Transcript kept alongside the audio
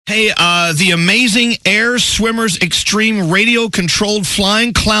Hey, the amazing Air Swimmers Extreme radio-controlled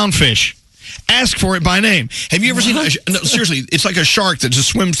flying clownfish. Ask for it by name. Have you ever seen? No, seriously, it's like a shark that just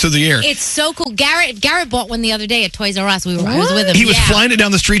swims through the air. It's so cool. Garrett bought one the other day at Toys R Us. I was with him. He was flying it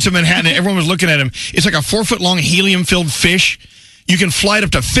down the streets of Manhattan, and everyone was looking at him. It's like a 4-foot-long helium-filled fish. You can fly it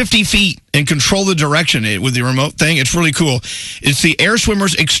up to 50 feet and control the direction with the remote thing. It's really cool. It's the Air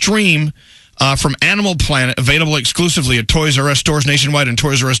Swimmers Extreme from Animal Planet, available exclusively at Toys R Us stores nationwide and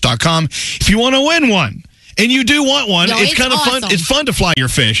ToysRUs.com. If you want to win one, and you do want one, it's kind of fun. It's fun to fly your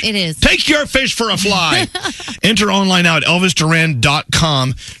fish. It is. Take your fish for a fly. Enter online now at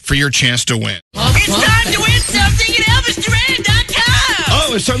ElvisDuran.com for your chance to win. It's time to win something at ElvisDuran.com.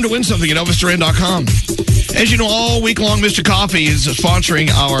 Oh, it's time to win something at ElvisDuran.com. As you know, all week long, Mr. Coffee is sponsoring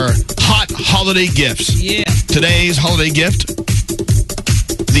our hot holiday gifts. Yeah. Today's holiday gift,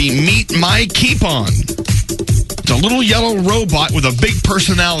 the Meet My Keepon. It's a little yellow robot with a big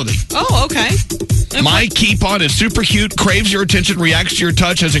personality. Oh, okay. My Keepon is super cute, craves your attention, reacts to your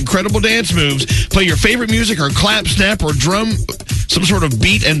touch, has incredible dance moves. Play your favorite music or clap, snap, or drum some sort of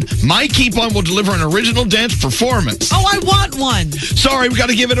beat, and My Keepon will deliver an original dance performance. Oh, I want one. Sorry, we got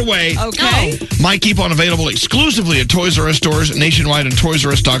to give it away. Okay. My Keepon available exclusively at Toys R Us stores nationwide and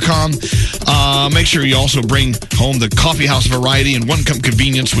ToysRUs.com. Make sure you also bring home the coffee house variety and one-cup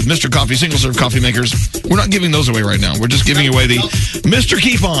convenience with Mr. Coffee single-serve coffee makers. We're not giving those away right now. We're just giving away the Mr.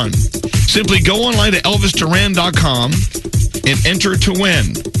 Keepon. Simply go online to ElvisDuran.com and enter to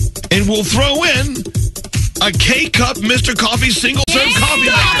win. And we'll throw in a K-Cup Mr. Coffee single-serve coffee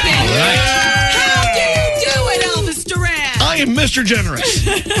maker. All right. How do you do it, Elvis Duran? I am Mr. Generous.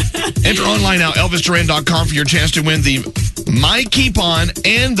 Enter online now, ElvisDuran.com, for your chance to win the My Keepon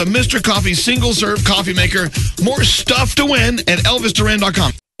and the Mr. Coffee single-serve coffee maker. More stuff to win at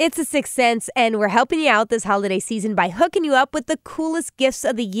ElvisDuran.com. It's a Sixth Sense, and we're helping you out this holiday season by hooking you up with the coolest gifts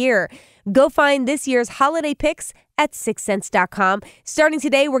of the year. Go find this year's holiday picks at sixthsense.com. Starting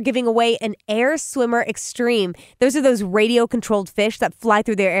today, we're giving away an Air Swimmer Extreme. Those are those radio-controlled fish that fly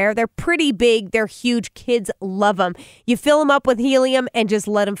through their air. They're pretty big. They're huge. Kids love them. You fill them up with helium and just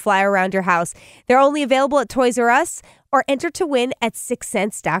let them fly around your house. They're only available at Toys R Us, or enter to win at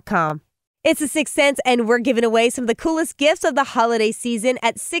sixthsense.com. It's a Sixth Sense, and we're giving away some of the coolest gifts of the holiday season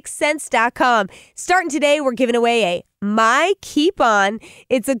at sixthsense.com. Starting today, we're giving away a My Keepon.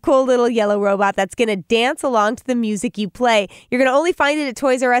 It's a cool little yellow robot that's going to dance along to the music you play. You're going to only find it at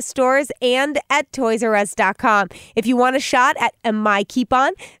Toys R Us stores and at ToysRUs.com. If you want a shot at a My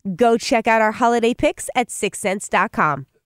Keepon, go check out our holiday picks at sixthsense.com.